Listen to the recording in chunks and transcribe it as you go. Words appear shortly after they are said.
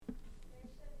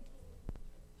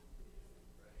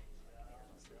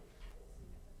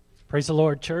Praise the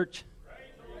Lord, church.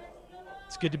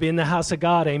 It's good to be in the house of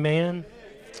God, amen.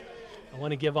 I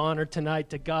want to give honor tonight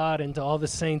to God and to all the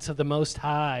saints of the Most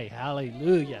High.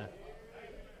 Hallelujah.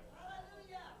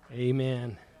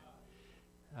 Amen.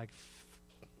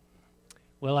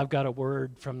 I've got a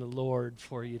word from the Lord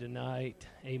for you tonight.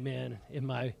 Amen. In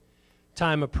my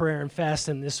time of prayer and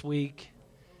fasting this week,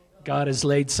 God has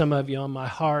laid some of you on my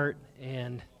heart,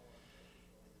 and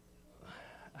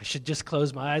I should just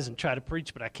close my eyes and try to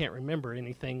preach, but I can't remember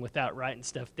anything without writing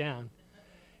stuff down.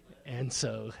 And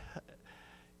so,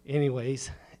 anyways,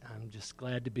 I'm just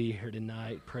glad to be here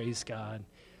tonight. Praise God.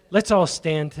 Let's all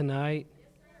stand tonight.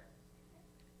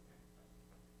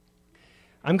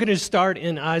 I'm going to start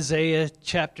in Isaiah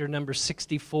chapter number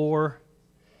 64.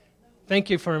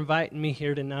 Thank you for inviting me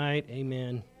here tonight.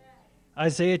 Amen.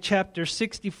 Isaiah chapter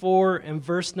 64 and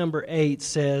verse number 8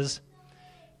 says,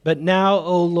 "But now,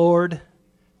 O Lord,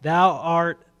 Thou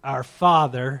art our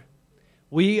Father,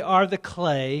 we are the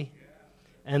clay,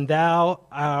 and Thou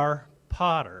our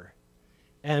potter,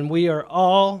 and we are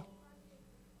all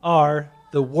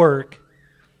the work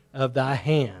of Thy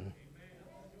hand."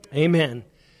 Amen.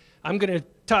 I'm going to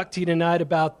talk to you tonight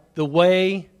about the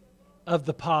way of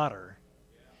the potter.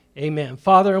 Amen.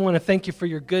 Father, I want to thank you for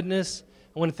your goodness.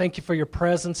 I want to thank you for your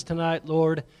presence tonight,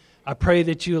 Lord. I pray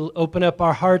that you'll open up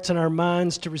our hearts and our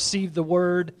minds to receive the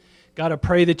word. God, I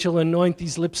pray that you'll anoint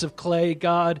these lips of clay.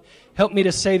 God, help me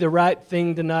to say the right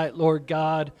thing tonight, Lord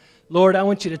God. Lord, I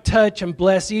want you to touch and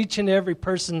bless each and every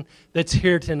person that's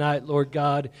here tonight, Lord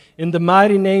God, in the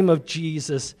mighty name of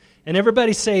Jesus. And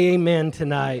everybody say amen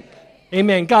tonight.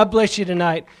 Amen. God bless you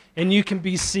tonight, and you can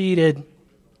be seated.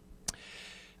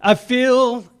 I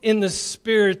feel in the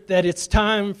Spirit that it's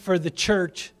time for the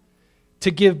church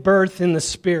to give birth in the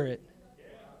Spirit.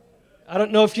 I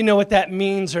don't know if you know what that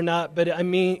means or not, but I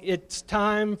mean it's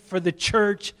time for the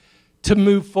church to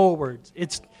move forward.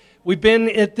 We've been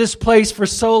at this place for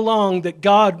so long that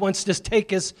God wants to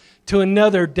take us to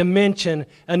another dimension,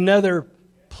 another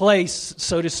place,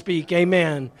 so to speak.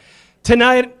 Amen.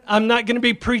 Tonight, I'm not going to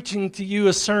be preaching to you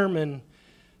a sermon,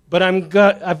 but I've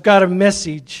got a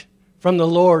message from the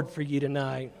Lord for you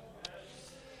tonight.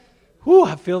 Whew,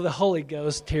 I feel the Holy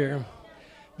Ghost here.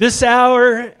 This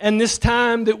hour and this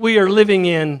time that we are living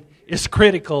in is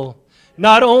critical,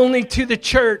 not only to the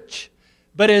church,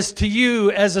 but as to you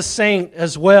as a saint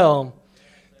as well.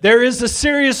 There is a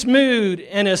serious mood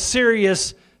and a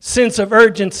serious sense of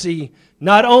urgency,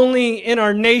 not only in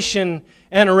our nation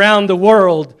and around the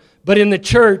world, but in the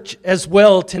church as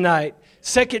well tonight.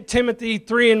 2 Timothy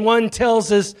 3:1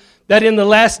 tells us that in the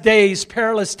last days,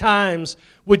 perilous times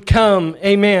would come.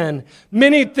 Amen.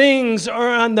 Many things are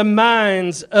on the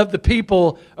minds of the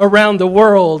people around the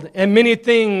world, and many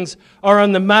things are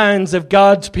on the minds of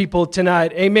God's people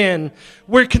tonight. Amen.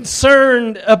 We're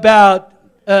concerned about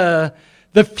the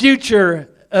future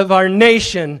of our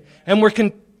nation, and we're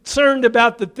concerned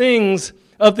about the things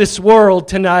of this world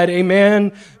tonight,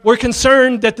 amen. We're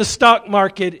concerned that the stock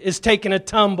market is taking a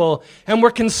tumble, and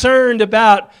we're concerned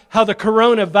about how the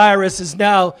coronavirus is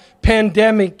now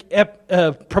pandemic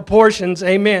proportions,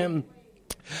 amen.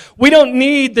 We don't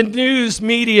need the news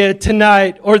media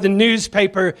tonight or the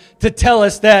newspaper to tell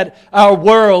us that our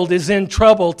world is in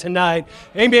trouble tonight.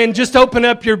 Amen. Just open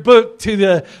up your book to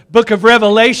the book of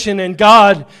Revelation, and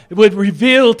God would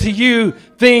reveal to you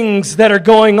things that are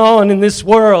going on in this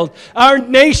world. Our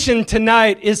nation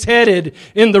tonight is headed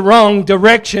in the wrong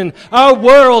direction. Our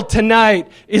world tonight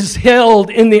is held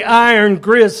in the iron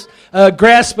grasp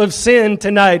of sin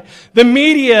tonight. The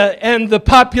media and the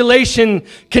population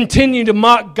continue to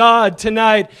mock God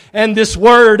tonight and this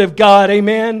word of God.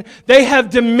 Amen. They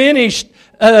have diminished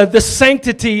the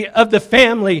sanctity of the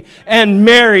family and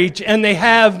marriage, and they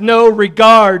have no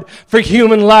regard for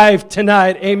human life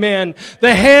tonight. Amen.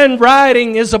 The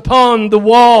handwriting is upon the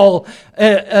wall,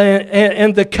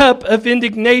 and the cup of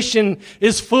indignation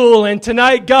is full. And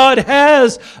tonight God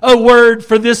has a word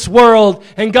for this world,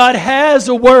 and God has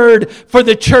a word for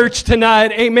the church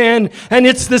tonight. Amen. And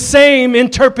it's the same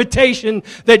interpretation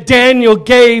that Daniel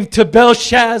gave to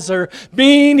Belshazzar.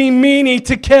 Meeny,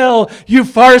 tekel,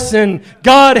 upharsin.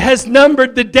 God has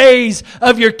numbered the days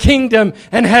of your kingdom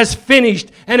and has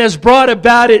finished and has brought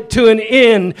about it to an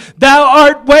end. Thou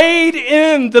art weighed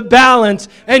in the balance,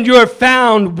 and you are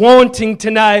found wanting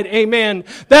tonight. Amen.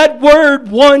 That word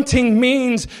wanting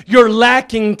means you're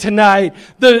lacking tonight.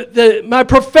 My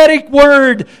prophetic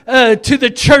word to the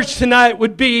church tonight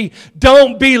would be,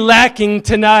 don't be lacking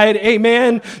tonight.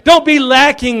 Amen. Don't be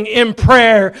lacking in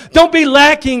prayer. Don't be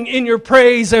lacking in your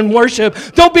praise and worship.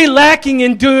 Don't be lacking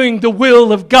in doing the will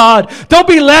will of God. Don't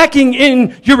be lacking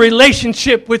in your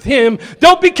relationship with Him.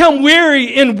 Don't become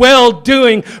weary in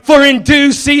well-doing. For in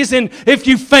due season, if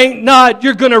you faint not,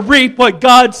 you're going to reap what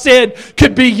God said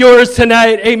could be yours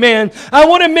tonight. Amen. I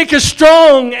want to make a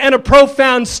strong and a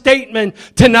profound statement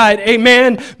tonight.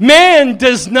 Amen. Man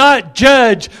does not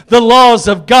judge the laws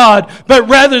of God, but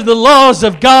rather the laws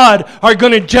of God are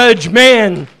going to judge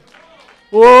man.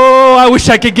 Oh, I wish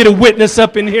I could get a witness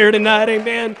up in here tonight.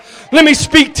 Amen. Let me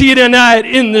speak to you tonight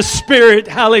in the Spirit.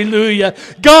 Hallelujah.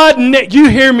 You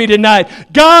hear me tonight.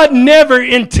 God never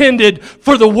intended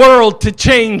for the world to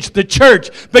change the church,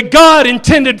 but God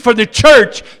intended for the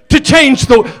church to change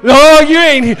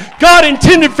God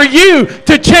intended for you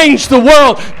to change the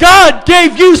world. God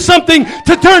gave you something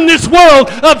to turn this world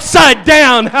upside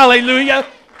down. Hallelujah.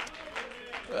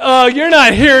 You're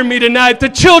not hearing me tonight. The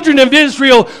children of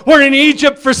Israel were in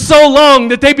Egypt for so long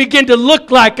that they began to look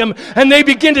like them, and they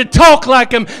began to talk like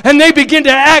them, and they began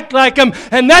to act like them.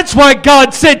 And that's why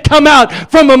God said, come out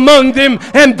from among them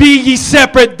and be ye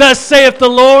separate. Thus saith the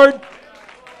Lord.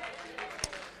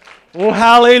 Oh,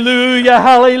 hallelujah,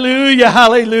 hallelujah,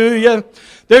 hallelujah.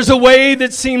 There's a way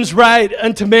that seems right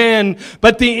unto man,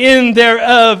 but the end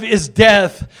thereof is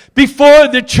death. Before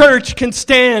the church can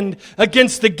stand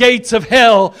against the gates of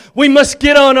hell, we must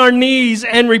get on our knees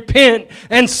and repent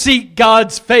and seek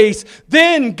God's face.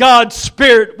 Then God's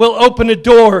Spirit will open a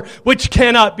door which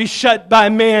cannot be shut by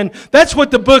man. That's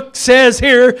what the book says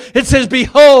here. It says,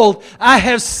 behold, I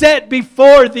have set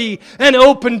before thee an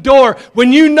open door.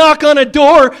 When you knock on a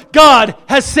door, God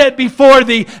has set before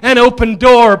thee an open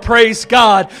door. Praise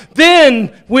God. Then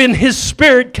when His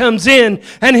Spirit comes in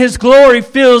and His glory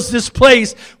fills this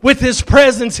place, with His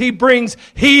presence He brings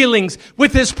healings.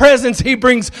 With His presence He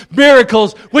brings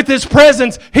miracles. With His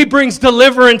presence He brings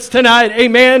deliverance tonight.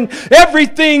 Amen.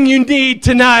 Everything you need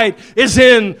tonight is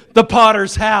in the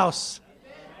Potter's house.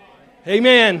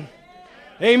 Amen.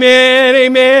 Amen.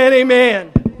 Amen.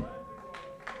 Amen.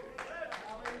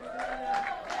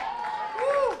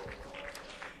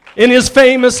 In his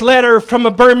famous letter from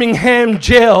a Birmingham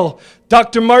jail,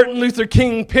 Dr. Martin Luther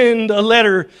King penned a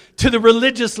letter to the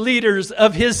religious leaders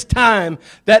of his time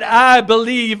that I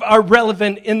believe are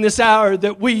relevant in this hour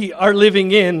that we are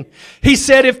living in. He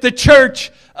said, if the church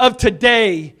of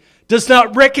today does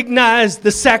not recognize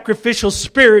the sacrificial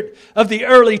spirit of the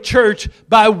early church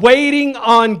by waiting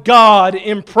on God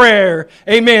in prayer,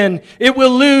 amen, it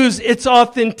will lose its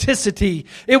authenticity.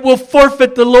 It will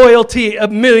forfeit the loyalty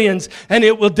of millions, and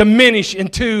it will diminish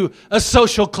into a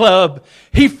social club.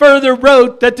 He further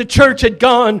wrote that the church had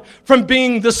gone from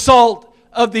being the salt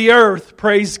of the earth,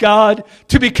 praise God,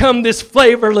 to become this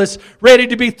flavorless, ready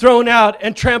to be thrown out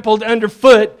and trampled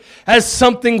underfoot as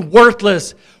something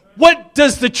worthless. What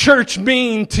does the church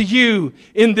mean to you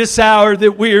in this hour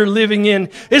that we are living in?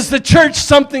 Is the church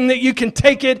something that you can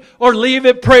take it or leave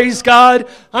it? Praise God.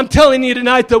 I'm telling you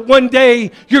tonight that one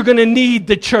day you're going to need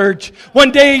the church.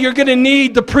 One day you're going to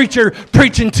need the preacher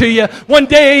preaching to you. One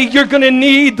day you're going to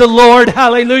need the Lord.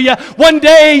 Hallelujah. One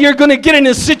day you're going to get in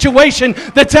a situation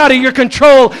that's out of your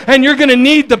control, and you're going to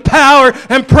need the power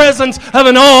and presence of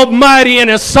an almighty and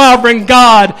a sovereign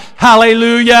God.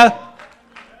 Hallelujah.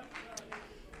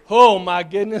 Oh, my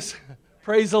goodness.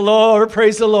 Praise the Lord.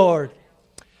 Praise the Lord.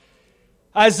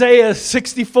 Isaiah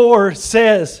 64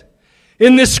 says,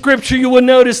 in this scripture you will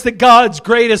notice that God's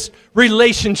greatest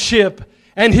relationship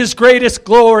and His greatest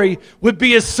glory would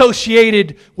be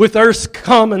associated with earth's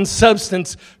common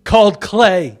substance called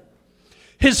clay.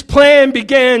 His plan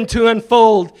began to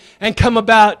unfold and come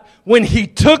about when He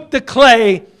took the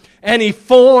clay and He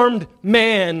formed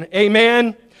man.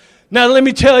 Amen. Now, let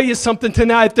me tell you something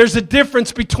tonight. There's a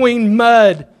difference between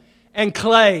mud and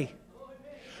clay.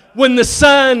 When the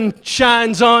sun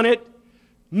shines on it,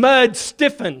 mud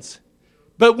stiffens.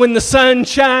 But when the sun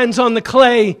shines on the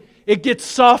clay, it gets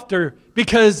softer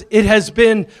because it has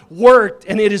been worked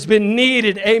and it has been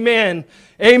kneaded. Amen.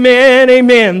 Amen,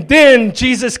 amen. Then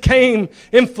Jesus came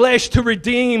in flesh to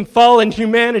redeem fallen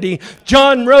humanity.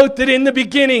 John wrote that in the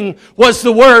beginning was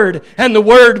the Word, and the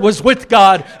Word was with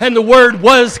God, and the Word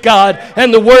was God,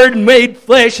 and the Word made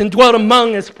flesh and dwelt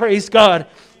among us, praise God.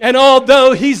 And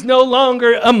although He's no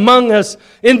longer among us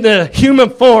in the human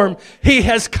form, He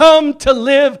has come to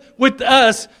live with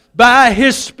us by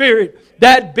His Spirit,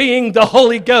 that being the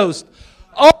Holy Ghost.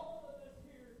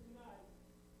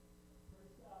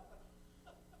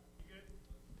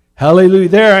 Hallelujah.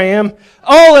 There I am.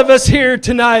 All of us here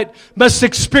tonight must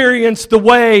experience the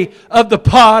way of the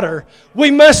potter. We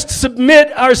must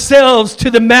submit ourselves to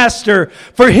the Master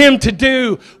for Him to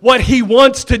do what He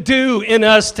wants to do in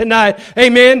us tonight.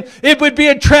 Amen. It would be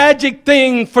a tragic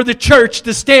thing for the church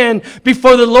to stand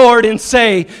before the Lord and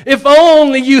say, if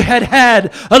only you had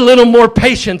had a little more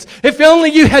patience. If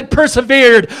only you had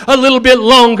persevered a little bit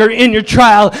longer in your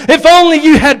trial. If only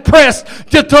you had pressed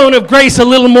the throne of grace a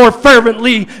little more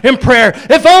fervently in prayer.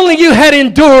 If only you had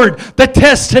endured the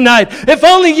test tonight. If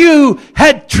only you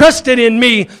had trusted in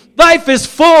me. Life is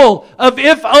full of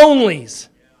if-onlys.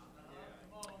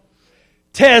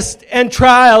 Tests and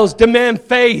trials demand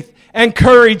faith and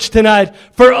courage tonight,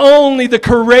 for only the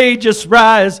courageous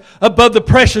rise above the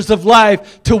pressures of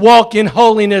life to walk in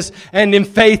holiness and in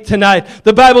faith tonight.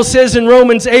 The Bible says in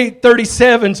Romans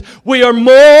 8:37, we are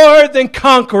more than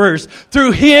conquerors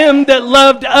through Him that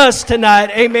loved us tonight.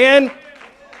 Amen.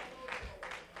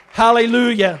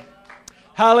 Hallelujah.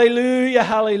 Hallelujah.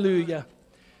 Hallelujah.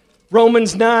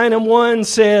 Romans 9:1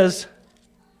 says,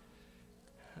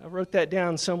 I wrote that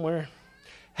down somewhere.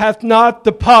 Hath not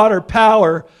the potter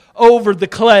power over the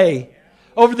clay,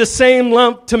 over the same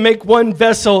lump to make one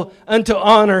vessel unto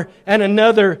honor and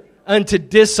another unto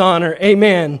dishonor?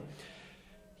 Amen.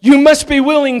 You must be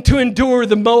willing to endure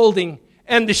the molding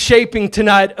and the shaping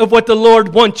tonight of what the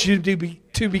Lord wants you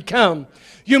to become.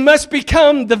 You must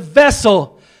become the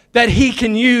vessel that He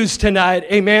can use tonight.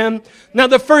 Amen. Now,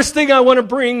 the first thing I want to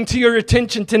bring to your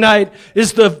attention tonight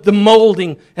is the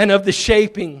molding and of the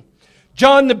shaping.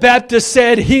 John the Baptist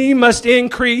said, He must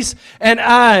increase and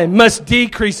I must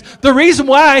decrease. The reason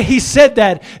why he said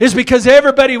that is because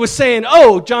everybody was saying,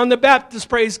 oh, John the Baptist,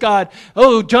 praise God.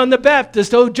 Oh, John the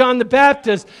Baptist, oh, John the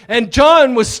Baptist. And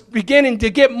John was beginning to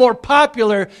get more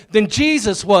popular than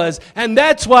Jesus was. And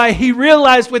that's why he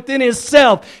realized within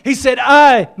himself, he said,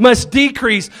 I must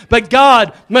decrease, but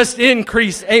God must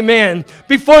increase. Amen.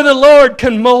 Before the Lord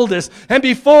can mold us and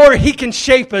before He can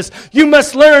shape us, you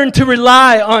must learn to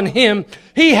rely on Him.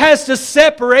 He has to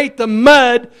separate the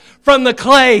mud from the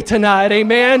clay tonight.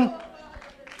 Amen.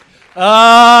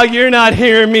 You're not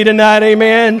hearing me tonight.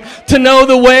 Amen. To know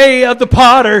the way of the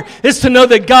potter is to know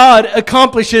that God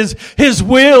accomplishes His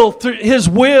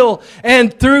will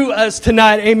and through us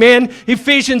tonight. Amen.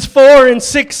 Ephesians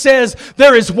 4:6 says,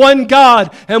 there is one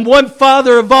God and one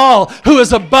Father of all, who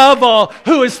is above all,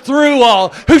 who is through all,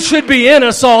 who should be in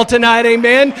us all tonight.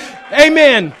 Amen.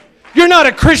 Amen. You're not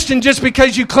a Christian just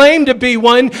because you claim to be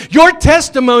one. Your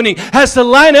testimony has to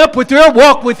line up with your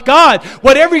walk with God.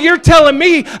 Whatever you're telling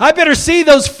me, I better see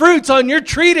those fruits on your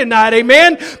tree tonight,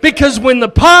 amen? Because when the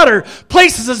potter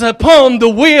places us upon the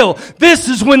wheel, this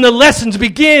is when the lessons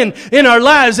begin in our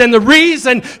lives. And the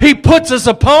reason He puts us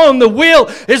upon the wheel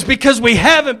is because we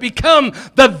haven't become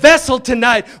the vessel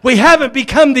tonight. We haven't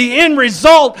become the end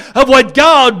result of what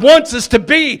God wants us to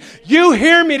be. You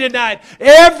hear me tonight.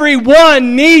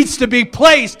 Everyone needs to be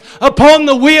placed upon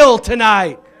the wheel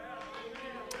tonight.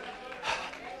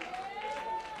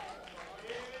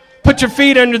 Put your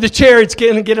feet under the chair. It's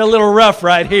going to get a little rough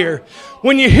right here.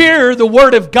 When you hear the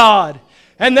Word of God,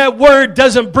 and that Word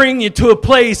doesn't bring you to a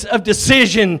place of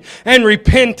decision and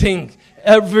repentance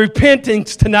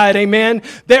tonight, amen.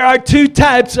 There are two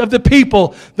types of the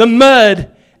people, the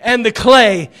mud and the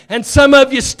clay. And some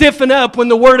of you stiffen up when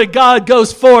the Word of God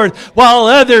goes forth, while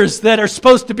others that are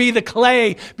supposed to be the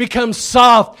clay become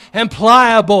soft and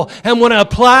pliable and want to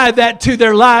apply that to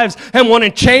their lives and want to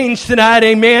change tonight.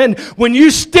 Amen. When you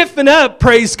stiffen up,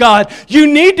 praise God,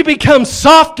 you need to become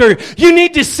softer. You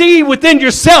need to see within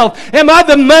yourself, am I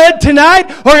the mud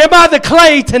tonight or am I the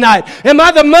clay tonight? Am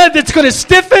I the mud that's going to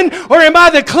stiffen or am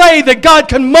I the clay that God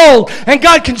can mold and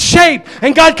God can shape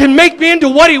and God can make me into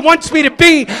what He wants me to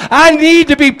be? I need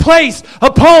to be placed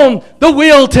upon the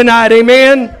wheel tonight.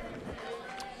 Amen.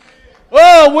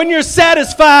 Oh, when you're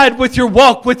satisfied with your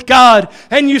walk with God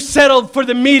and you settled for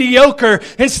the mediocre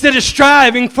instead of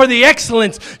striving for the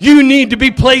excellence, you need to be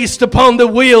placed upon the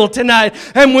wheel tonight.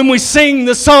 And when we sing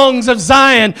the songs of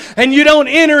Zion and you don't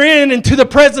enter into the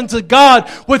presence of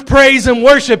God with praise and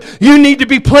worship, you need to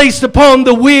be placed upon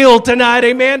the wheel tonight.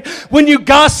 Amen. When you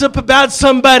gossip about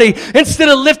somebody instead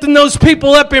of lifting those people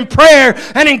up in prayer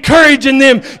and encouraging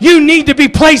them, you need to be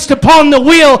placed upon the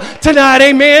wheel tonight.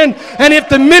 Amen. And if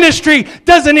the ministry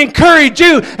doesn't encourage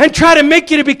you and try to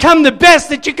make you to become the best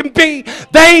that you can be,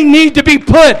 they need to be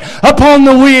put upon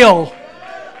the wheel.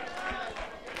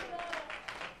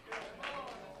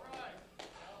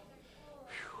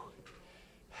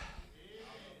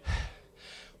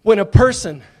 When a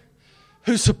person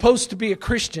who's supposed to be a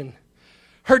Christian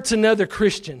hurts another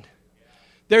Christian,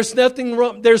 there's nothing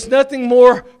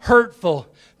more hurtful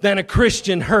than a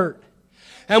Christian hurt.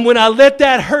 And when I let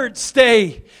that hurt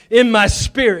stay in my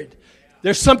spirit,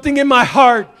 there's something in my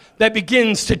heart that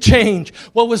begins to change.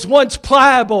 What was once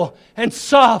pliable and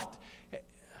soft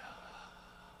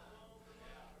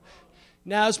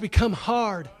now has become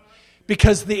hard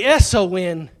because the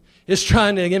S-O-N is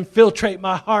trying to infiltrate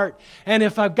my heart. And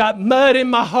if I've got mud in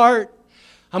my heart,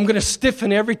 I'm going to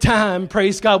stiffen every time,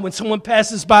 praise God. When someone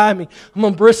passes by me, I'm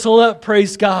going to bristle up,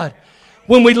 praise God.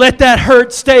 When we let that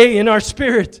hurt stay in our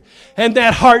spirit and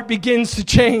that heart begins to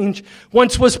change,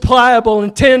 once was pliable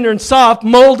and tender and soft,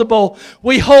 moldable,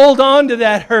 we hold on to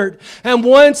that hurt. And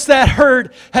once that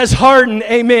hurt has hardened,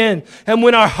 amen. And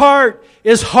when our heart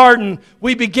is hardened,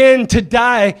 we begin to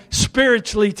die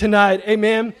spiritually tonight,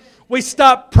 amen. We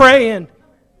stop praying.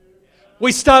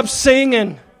 We stop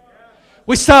singing.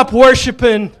 We stop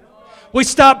worshiping. We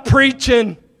stop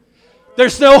preaching.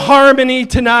 There's no harmony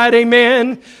tonight,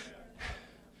 amen.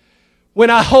 When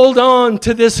I hold on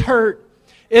to this hurt,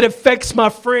 it affects my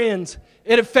friends.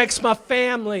 It affects my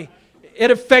family.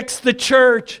 It affects the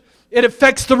church. It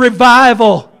affects the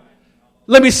revival.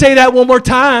 Let me say that one more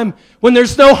time. When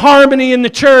there's no harmony in the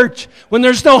church, when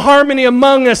there's no harmony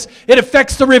among us, it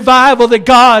affects the revival that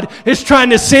God is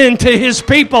trying to send to His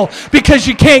people because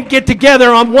you can't get together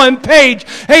on one page.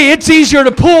 Hey, it's easier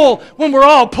to pull when we're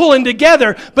all pulling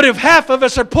together, but if half of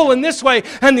us are pulling this way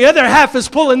and the other half is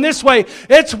pulling this way,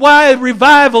 it's why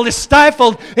revival is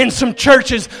stifled in some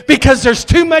churches because there's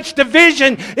too much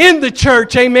division in the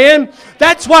church, amen?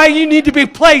 That's why you need to be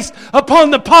placed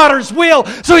upon the potter's wheel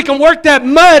so He can work that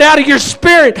mud out of your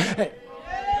spirit.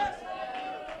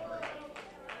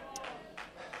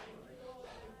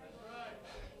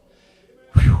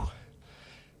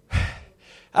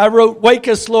 I wrote, wake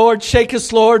us, Lord, shake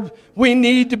us, Lord. We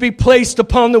need to be placed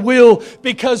upon the wheel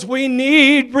because we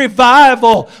need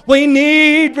revival. We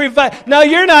need revival. Now,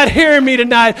 you're not hearing me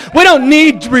tonight. We don't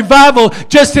need revival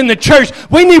just in the church.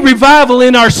 We need revival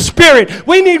in our spirit.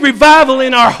 We need revival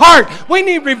in our heart. We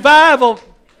need revival.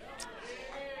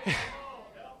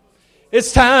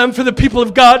 It's time for the people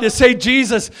of God to say,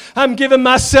 Jesus, I'm giving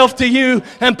myself to you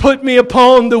and put me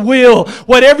upon the wheel.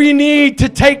 Whatever you need to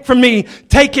take from me,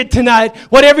 take it tonight.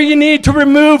 Whatever you need to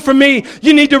remove from me,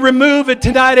 you need to remove it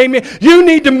tonight. Amen. You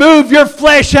need to move your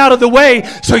flesh out of the way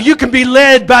so you can be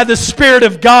led by the Spirit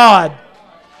of God.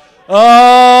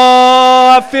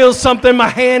 Oh, I feel something. My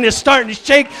hand is starting to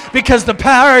shake because the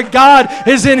power of God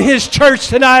is in His church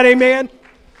tonight. Amen.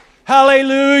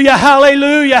 Hallelujah,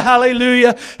 hallelujah,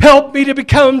 hallelujah. Help me to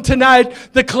become tonight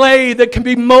the clay that can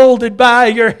be molded by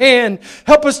your hand.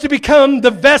 Help us to become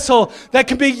the vessel that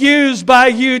can be used by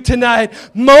you tonight.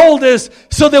 Mold us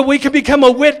so that we can become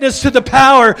a witness to the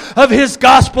power of His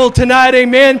gospel tonight,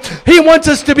 amen. He wants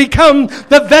us to become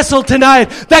the vessel tonight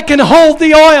that can hold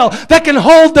the oil, that can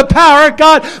hold the power of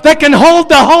God, that can hold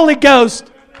the Holy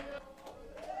Ghost.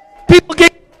 People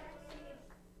get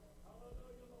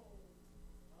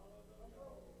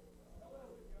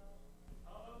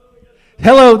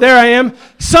Hello, there I am.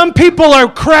 Some people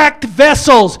are cracked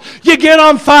vessels. You get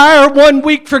on fire one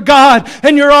week for God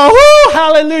and you're all, whoo,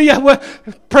 hallelujah, well,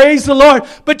 praise the Lord.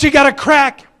 But you got a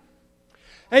crack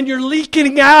and you're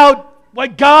leaking out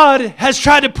what God has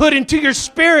tried to put into your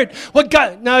spirit.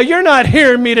 Now, you're not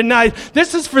hearing me tonight.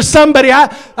 This is for somebody.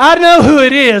 I know who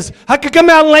it is. I could come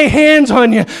out and lay hands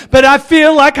on you, but I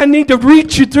feel like I need to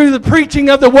reach you through the preaching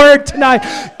of the word tonight.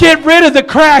 Get rid of the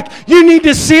crack. You need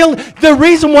to seal. The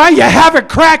reason why you have a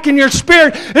crack in your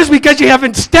spirit is because you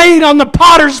haven't stayed on the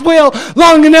potter's wheel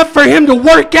long enough for Him to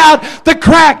work out the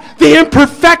crack, the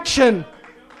imperfection.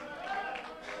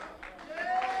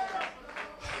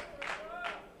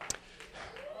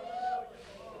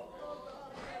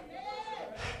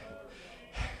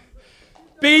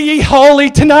 Be ye holy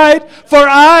tonight, for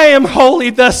I am holy,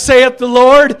 thus saith the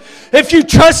Lord. If you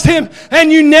trust Him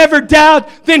and you never doubt,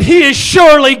 then He is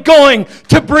surely going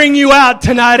to bring you out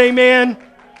tonight, amen.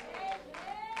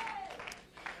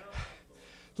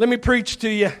 Let me preach to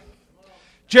you.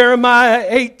 Jeremiah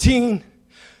 18,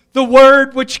 the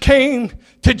word which came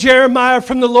to Jeremiah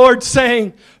from the Lord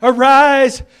saying,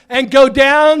 arise and go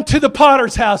down to the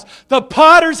potter's house. The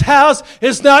potter's house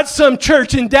is not some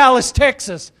church in Dallas,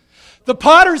 Texas. The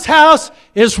potter's house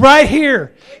is right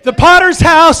here. The potter's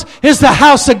house is the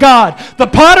house of God. The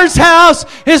potter's house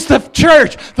is the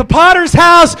church. The potter's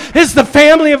house is the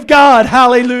family of God.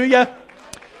 Hallelujah.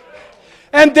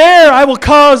 And there I will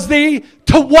cause thee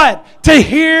to what? To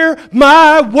hear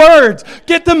my words.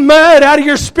 Get the mud out of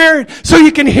your spirit so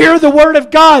you can hear the word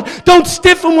of God. Don't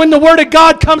stiffen when the word of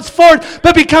God comes forth,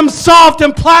 but become soft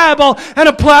and pliable and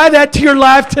apply that to your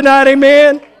life tonight.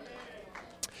 Amen.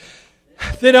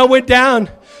 Then I went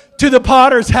down to the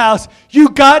potter's house. You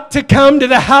got to come to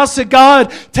the house of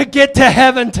God to get to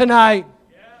heaven tonight.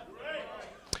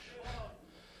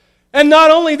 And not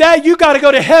only that, you got to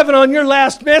go to heaven on your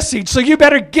last message. So you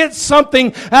better get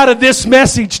something out of this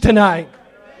message tonight.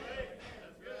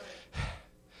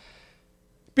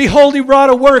 Behold, he wrought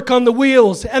a work on the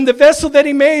wheels, and the vessel that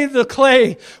he made of the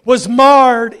clay was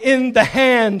marred in the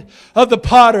hand of the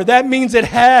potter. That means it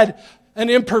had an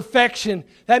imperfection.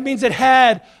 That means it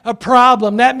had a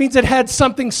problem. That means it had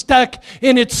something stuck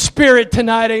in its spirit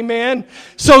tonight, amen?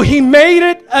 So he made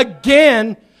it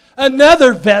again,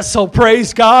 another vessel,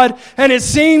 praise God, and it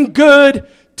seemed good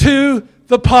to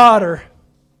the potter.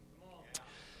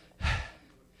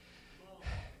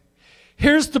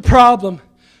 Here's the problem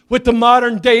with the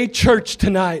modern day church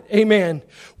tonight, amen.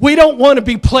 We don't want to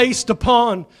be placed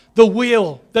upon the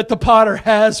wheel that the potter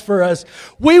has for us.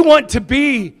 We want to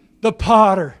be the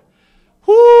potter.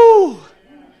 Woo!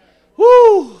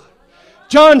 Woo!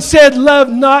 John said, love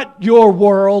not your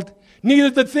world,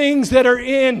 neither the things that are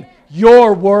in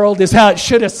your world, is how it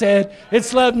should have said.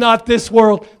 It's love not this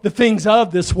world, the things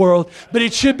of this world. But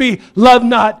it should be love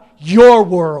not your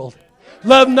world.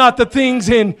 Love not the things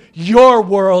in your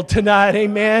world tonight,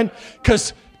 amen?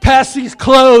 Because past these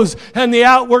clothes and the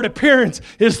outward appearance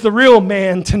is the real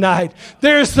man tonight.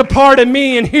 There's the part of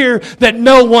me in here that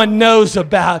no one knows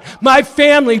about. My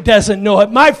family doesn't know it.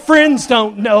 My friends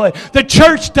don't know it. The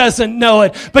church doesn't know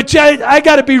it. But I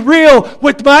got to be real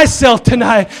with myself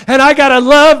tonight. And I got to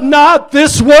love not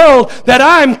this world that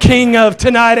I'm king of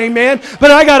tonight, amen?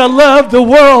 But I got to love the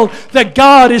world that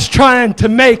God is trying to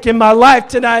make in my life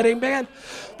tonight, amen?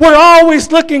 We're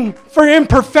always looking for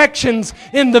imperfections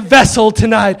in the vessel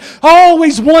tonight.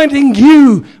 Always wanting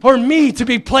you or me to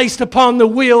be placed upon the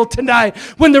wheel tonight.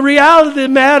 When the reality of the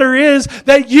matter is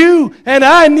that you and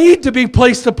I need to be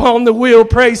placed upon the wheel,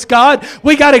 praise God.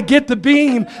 We got to get the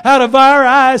beam out of our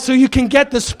eye so you can get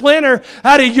the splinter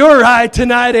out of your eye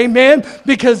tonight, amen?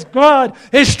 Because God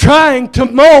is trying to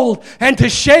mold and to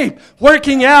shape,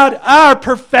 working out our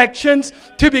perfections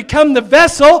to become the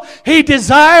vessel He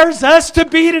desires us to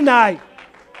be tonight.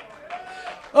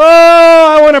 Oh,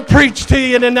 I want to preach to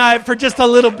you tonight for just a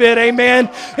little bit, amen.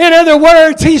 In other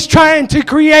words, He's trying to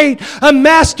create a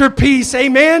masterpiece,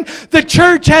 amen. The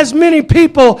church has many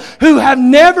people who have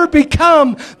never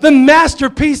become the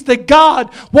masterpiece that God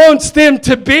wants them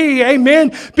to be,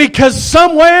 amen. Because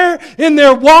somewhere in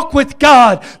their walk with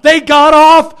God, they got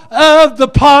off of the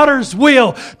potter's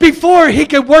wheel before He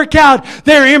could work out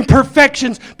their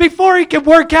imperfections, before He could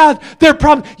work out their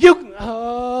problems.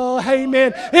 Oh,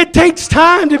 amen. It takes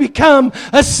time to become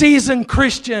a seasoned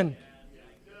Christian.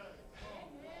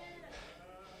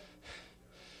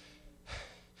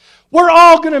 We're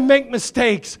all going to make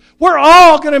mistakes. We're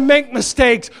all going to make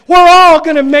mistakes. We're all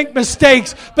going to make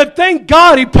mistakes. But thank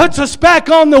God He puts us back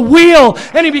on the wheel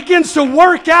and He begins to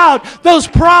work out those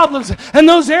problems and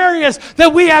those areas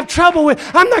that we have trouble with.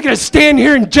 I'm not going to stand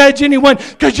here and judge anyone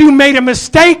because you made a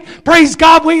mistake. Praise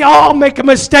God, we all make a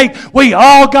mistake. We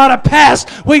all got a past.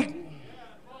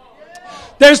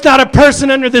 There's not a person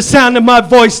under the sound of my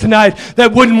voice tonight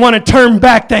that wouldn't want to turn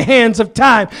back the hands of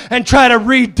time and try to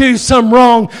redo some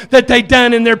wrong that they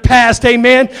done in their past.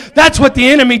 Amen? That's what the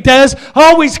enemy does.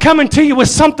 Always coming to you with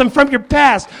something from your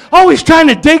past. Always trying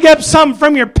to dig up something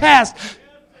from your past.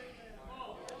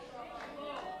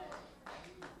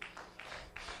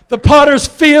 The potter's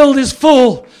field is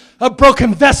full of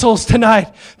broken vessels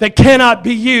tonight that cannot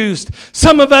be used.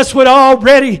 Some of us would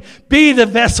already be the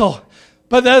vessel.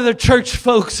 But the other church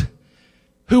folks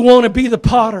who want to be the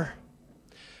potter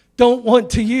don't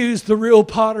want to use the real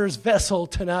potter's vessel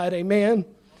tonight. Amen.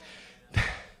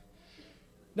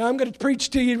 Now I'm going to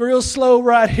preach to you real slow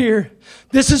right here.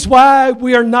 This is why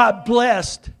we are not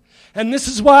blessed. And this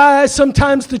is why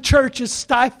sometimes the church is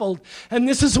stifled. And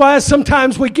this is why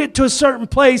sometimes we get to a certain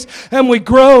place and we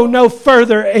grow no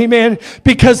further. Amen.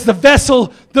 Because the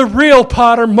vessel the real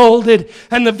potter molded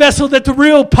and the vessel that the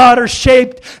real potter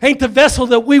shaped ain't the vessel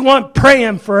that we want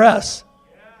praying for us.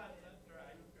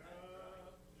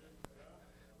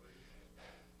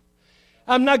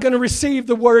 I'm not going to receive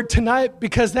the word tonight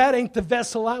because that ain't the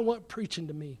vessel I want preaching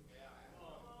to me.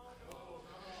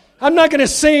 I'm not going to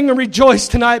sing or rejoice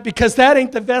tonight because that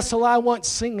ain't the vessel I want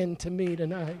singing to me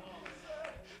tonight.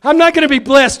 I'm not going to be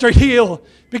blessed or healed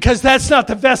because that's not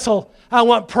the vessel I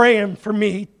want praying for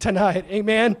me tonight.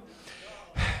 Amen.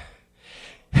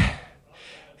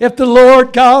 If the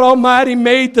Lord God Almighty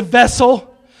made the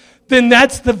vessel then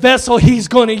that's the vessel He's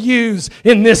going to use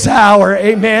in this hour.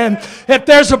 Amen. If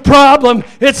there's a problem,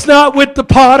 it's not with the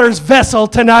potter's vessel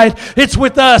tonight. It's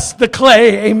with us, the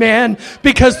clay. Amen.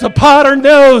 Because the potter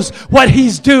knows what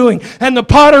he's doing. And the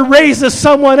potter raises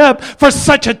someone up for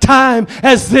such a time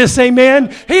as this. Amen.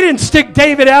 He didn't stick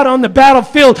David out on the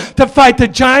battlefield to fight the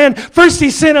giant. First he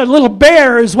sent a little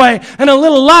bear his way and a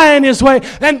little lion his way.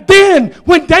 And then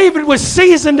when David was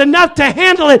seasoned enough to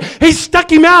handle it, he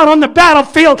stuck him out on the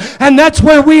battlefield. And that's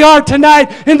where we are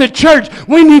tonight in the church.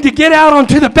 We need to get out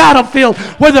onto the battlefield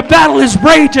where the battle is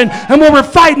raging and where we're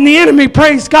fighting the enemy.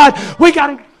 Praise God. We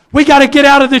got to get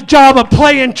out of the job of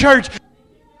playing church.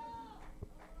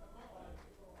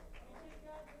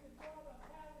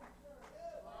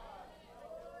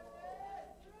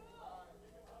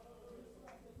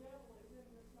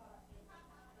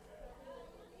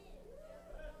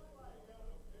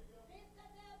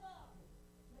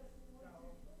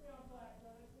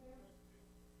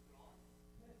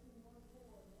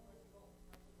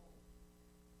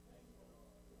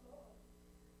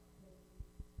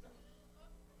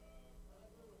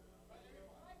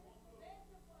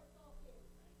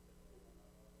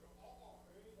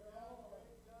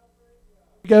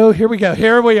 Here we go.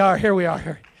 Here we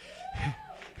are.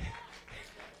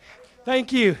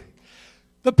 Thank you.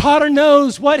 The potter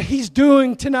knows what he's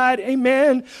doing tonight.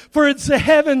 Amen. For it's the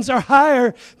heavens are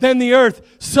higher than the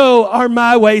earth, so are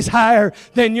my ways higher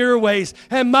than your ways.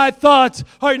 And my thoughts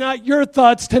are not your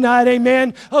thoughts tonight.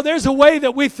 Amen. Oh, there's a way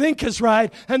that we think is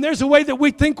right, and there's a way that we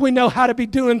think we know how to be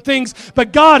doing things,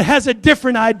 but God has a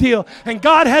different ideal, and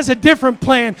God has a different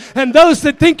plan. And those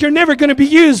that think you're never going to be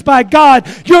used by God,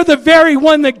 you're the very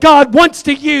one that God wants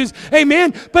to use.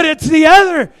 Amen. But it's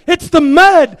the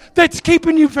mud that's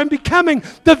keeping you from becoming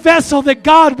the vessel that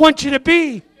God wants you to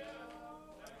be.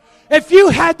 If you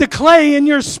had the clay in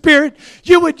your spirit,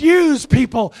 you would use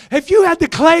people. If you had the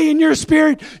clay in your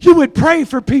spirit, you would pray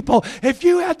for people. If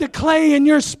you had the clay in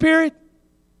your spirit,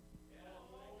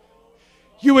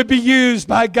 you would be used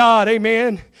by God.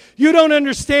 Amen. You don't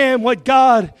understand what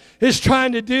God is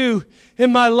trying to do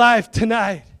in my life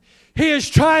tonight. He is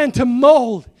trying to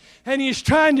mold, and He's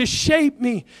trying to shape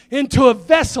me into a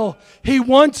vessel He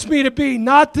wants me to be,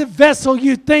 not the vessel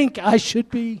you think I should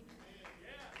be.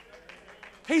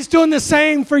 He's doing the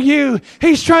same for you.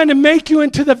 He's trying to make you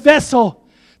into the vessel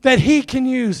that He can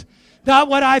use, not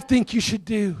what I think you should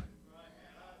do.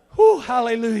 Whew,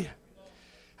 hallelujah.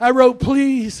 I wrote,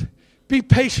 please be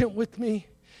patient with me.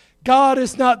 God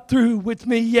is not through with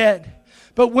me yet.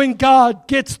 But when God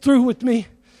gets through with me,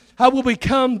 I will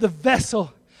become the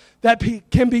vessel that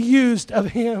can be used of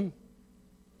Him.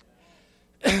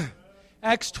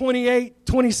 Acts 28,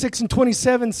 26 and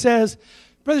 27 says,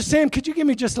 Brother Sam, could you give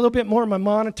me just a little bit more of my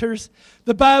monitors?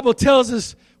 The Bible tells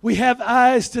us we have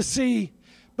eyes to see,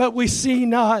 but we see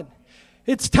not.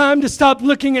 It's time to stop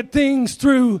looking at things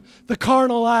through the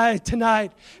carnal eye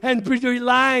tonight and be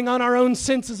relying on our own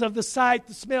senses of the sight,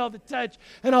 the smell, the touch,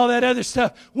 and all that other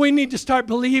stuff. We need to start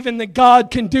believing that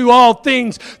God can do all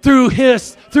things through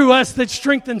us that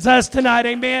strengthens us tonight.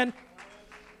 Amen.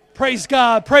 Praise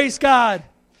God. Praise God.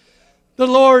 The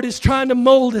Lord is trying to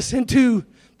mold us into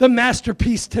the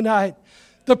masterpiece tonight.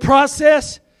 The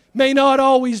process may not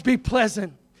always be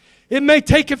pleasant. It may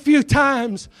take a few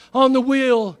times on the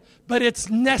wheel, but it's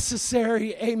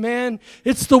necessary, amen.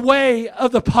 It's the way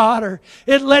of the potter.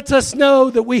 It lets us know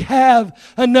that we have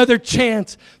another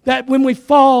chance, that when we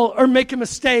fall or make a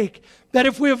mistake, that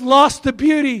if we have lost the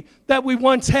beauty that we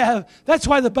once have, that's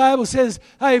why the Bible says,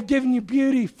 I have given you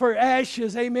beauty for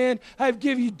ashes, amen. I have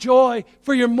given you joy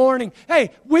for your mourning.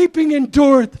 Hey, weeping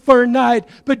endureth for a night,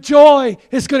 but joy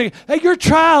is going to, hey, your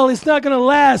trial is not going to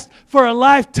last for a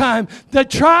lifetime. The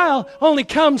trial only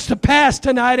comes to pass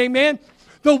tonight, amen.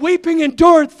 The weeping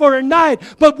endureth for a night,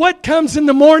 but what comes in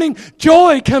the morning?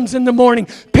 Joy comes in the morning.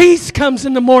 Peace comes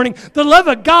in the morning. The love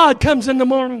of God comes in the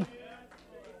morning.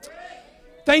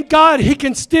 Thank God He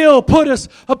can still put us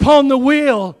upon the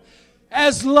wheel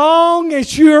as long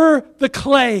as you're the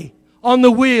clay on the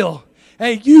wheel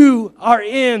and you are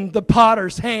in the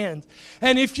potter's hands.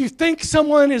 And if you think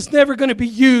someone is never going to be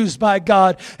used by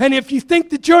God, and if you think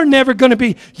that you're never going to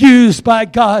be used by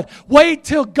God, wait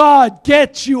till God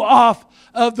gets you off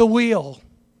of the wheel.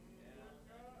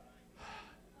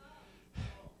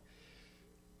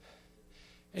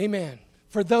 Amen.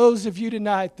 For those of you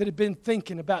tonight that have been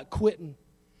thinking about quitting,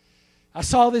 I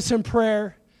saw this in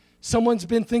prayer. Someone's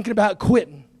been thinking about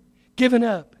quitting, giving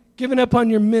up on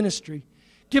your ministry,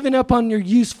 giving up on your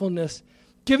usefulness,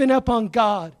 giving up on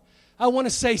God. I want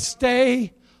to say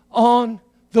stay on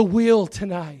the wheel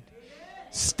tonight.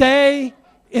 Stay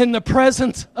in the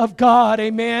presence of God.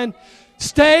 Amen.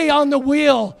 Stay on the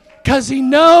wheel. Because he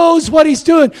knows what he's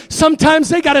doing. Sometimes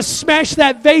they got to smash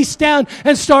that vase down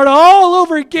and start all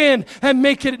over again and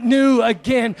make it new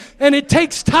again. And it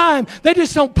takes time. They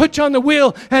just don't put you on the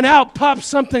wheel and out pops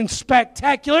something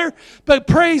spectacular. But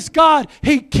praise God,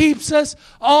 he keeps us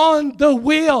on the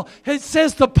wheel. It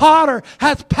says the potter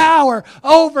hath power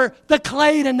over the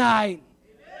clay tonight.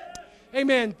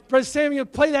 Amen. Brother Samuel,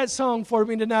 play that song for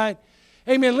me tonight.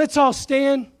 Amen. Let's all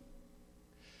stand.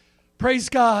 Praise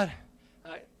God.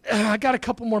 I got a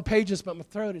couple more pages, but my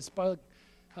throat is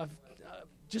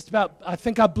just about, I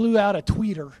think I blew out a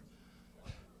tweeter.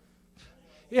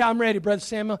 Yeah, I'm ready, Brother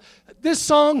Samuel. This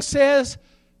song says,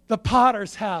 the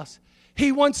potter's house.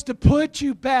 He wants to put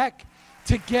you back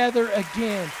together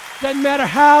again. Doesn't matter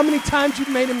how many times you've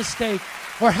made a mistake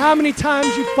or how many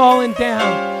times you've fallen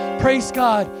down. Praise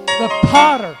God. The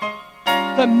potter,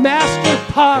 the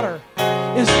master potter,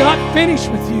 is not finished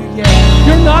with you yet.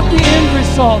 You're not the end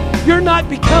result. You're not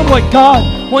become what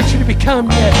God wants you to become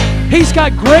yet. He's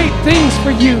got great things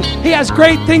for you. He has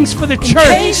great things for the church.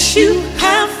 In case you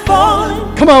have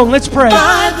fallen, come on, let's pray.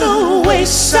 By the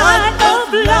wayside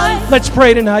of life, let's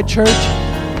pray tonight, church.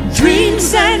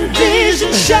 Dreams and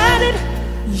visions shattered,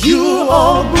 you're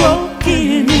all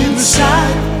broken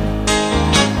inside.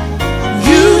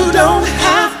 You don't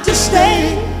have to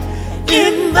stay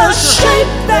in the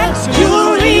shape that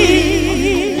you're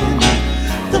in.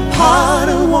 The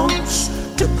potter wants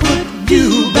to put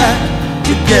you back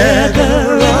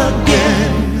together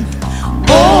again.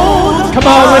 Oh, come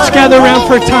on, let's gather around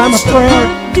for a time of prayer.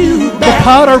 The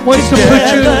potter wants to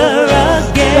put you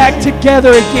back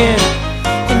together again.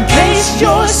 In case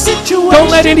your situation,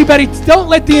 don't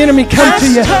let the enemy come to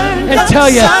you and tell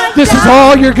you this is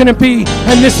all you're going to be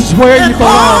and this is where you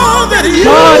belong.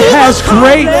 God has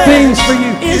great things for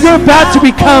you. You're about to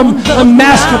become a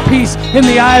masterpiece in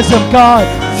the eyes of God.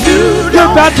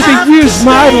 You're about to be used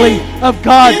mightily of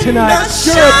God tonight.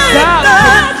 You're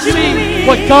about to see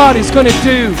what God is going to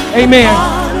do. Amen.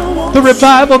 The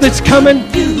revival that's coming,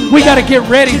 we got to get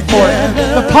ready for it.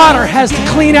 The potter has to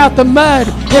clean out the mud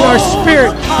in our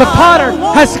spirit. The potter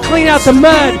has to clean out the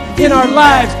mud in our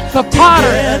lives. The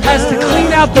potter has to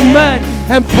clean out the mud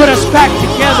and put us back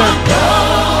together.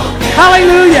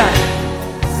 Hallelujah.